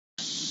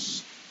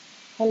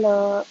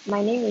Hello,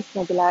 my name is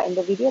Nabila, and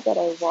the video that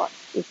I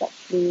watched is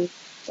actually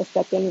the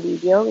second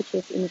video, which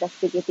is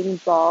investigating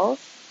balls.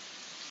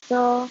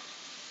 So,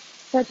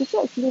 the teacher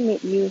actually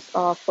made use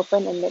of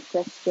open-ended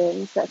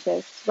questions such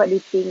as, "What do you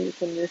think we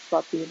can use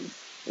for pins?"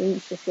 In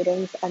which the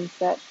students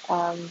answered,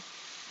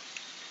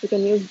 "We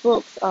can use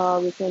books, or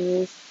we can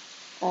use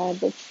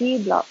the tree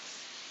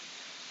blocks."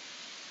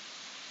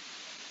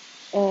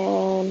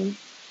 And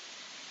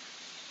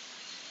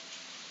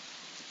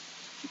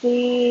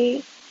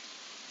they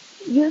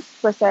use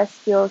process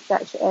skills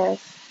such as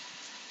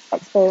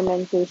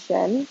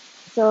experimentation.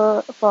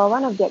 So, for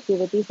one of the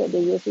activities that they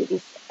use, it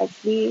is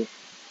actually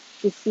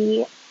to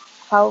see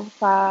how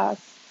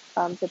fast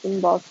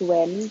certain balls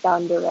went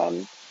down the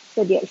ramp.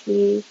 So they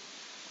actually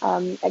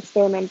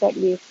experimented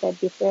with the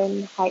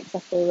different heights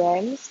of the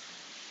ramps,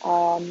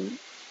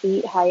 be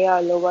it higher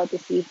or lower, to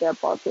see if the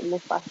ball could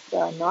move faster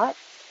or not.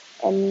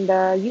 And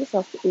the use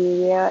of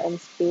area and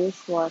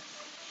space was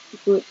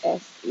good,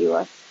 as it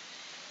was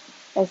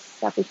as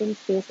sufficient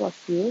space was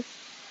used.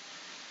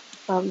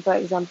 For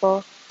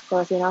example, there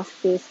was enough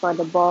space for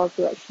the ball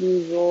to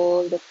actually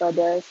roll the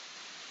furthest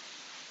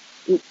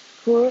it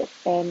could,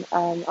 and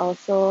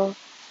also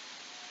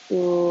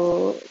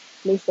to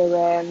place the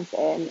ramps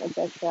and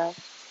etc.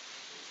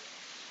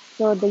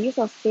 So the use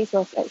of space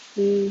was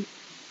actually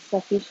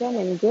sufficient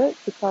and good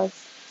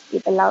because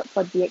it allowed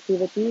for the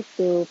activity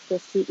to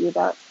proceed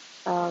without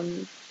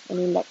um,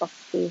 any lack of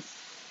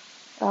space.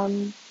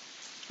 Um,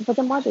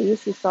 Furthermore, they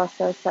use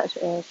resources such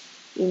as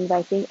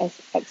inviting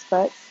as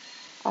experts.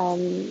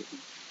 Um,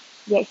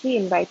 they actually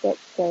invited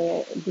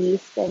the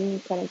Eastern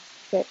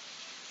Connecticut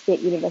State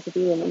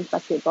University women's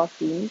basketball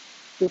team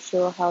to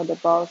show how the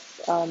balls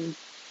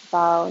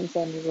bounce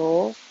and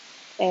roll,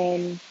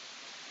 and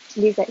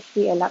this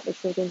actually allowed the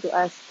children to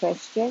ask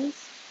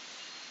questions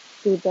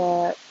to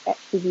the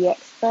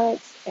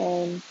experts,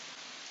 and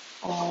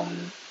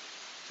um,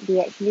 they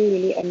actually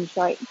really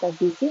enjoyed the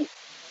visit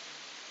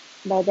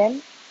by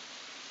them.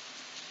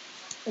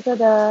 So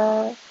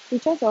the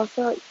teachers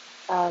also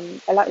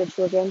allowed the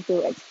children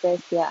to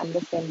express their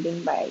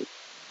understanding by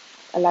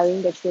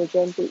allowing the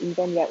children to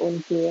invent their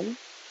own game,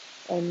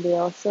 and they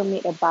also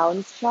made a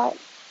bounce chart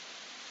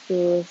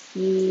to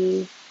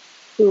see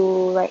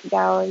to write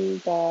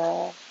down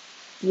the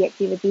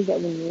activities that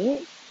we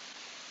need.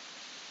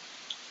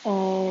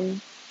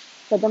 And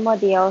furthermore,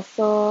 they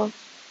also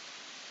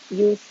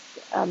use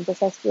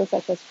process skills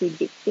such as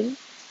predicting,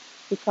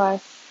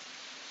 because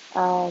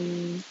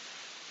um,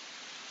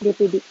 they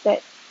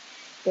predicted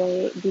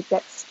the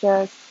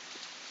textures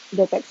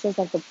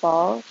of the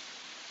ball.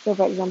 So,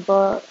 for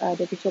example,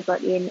 the teacher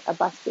brought in a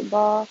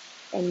basketball,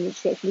 and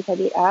she actually cut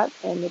it up,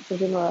 and the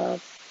children were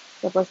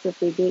supposed to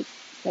predict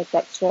the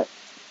texture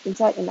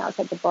inside and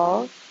outside the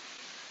ball.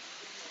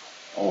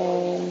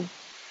 And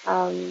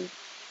um,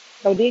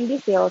 by doing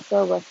this, they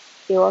also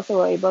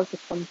were able to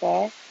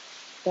compare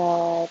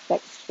the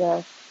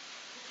texture.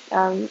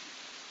 Um,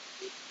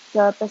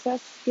 the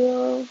process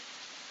skill,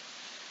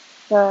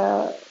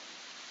 the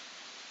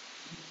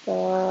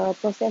the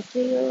process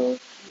skill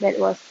that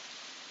was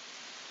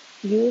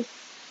used.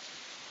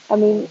 I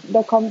mean,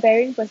 the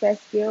comparing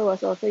process skill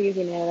was also used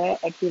in another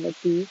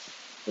activity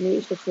in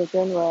which the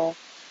children were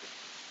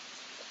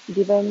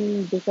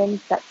given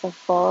different types of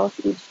balls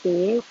each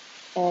day,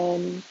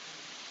 and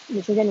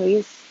the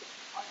children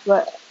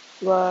were,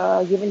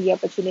 were given the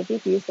opportunity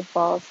to use the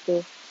balls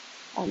to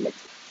like,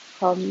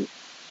 come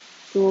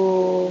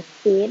to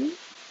paint,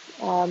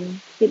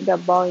 dip the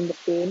ball in the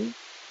paint,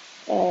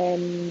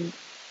 and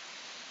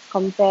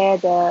compare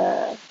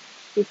the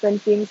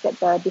different things that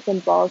the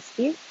different balls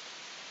give.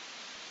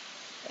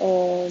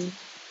 And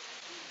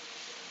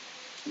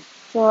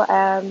so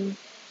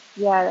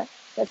yeah,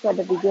 that's what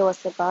the video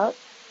was about.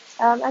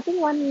 I think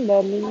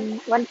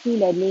one key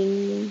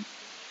learning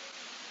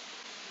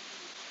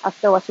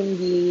after watching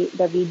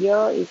the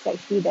video is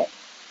actually that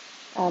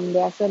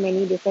there are so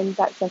many different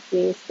types of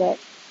ways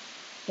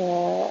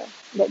uh,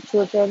 that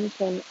children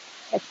can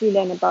actually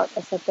learn about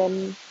a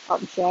certain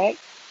object,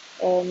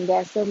 and there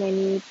are so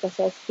many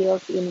process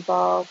skills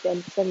involved,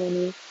 and so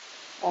many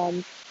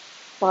um,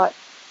 thought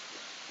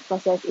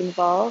process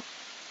involved,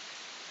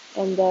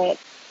 and that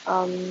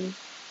um,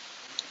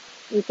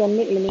 we can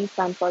make learning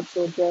fun for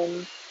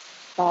children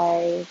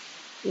by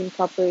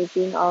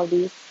incorporating all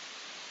these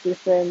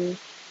different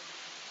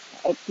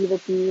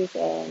activities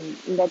and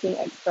inviting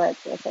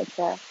experts,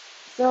 etc.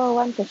 So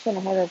one question I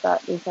have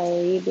about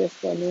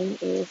inquiry-based learning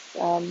is,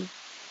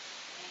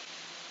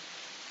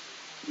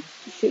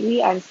 should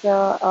we answer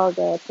all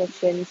the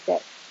questions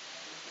that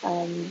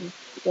um,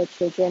 the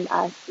children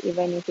ask,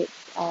 even if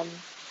it's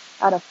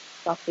out of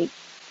topic?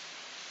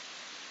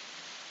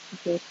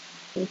 Okay,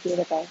 thank you.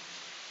 Bye bye.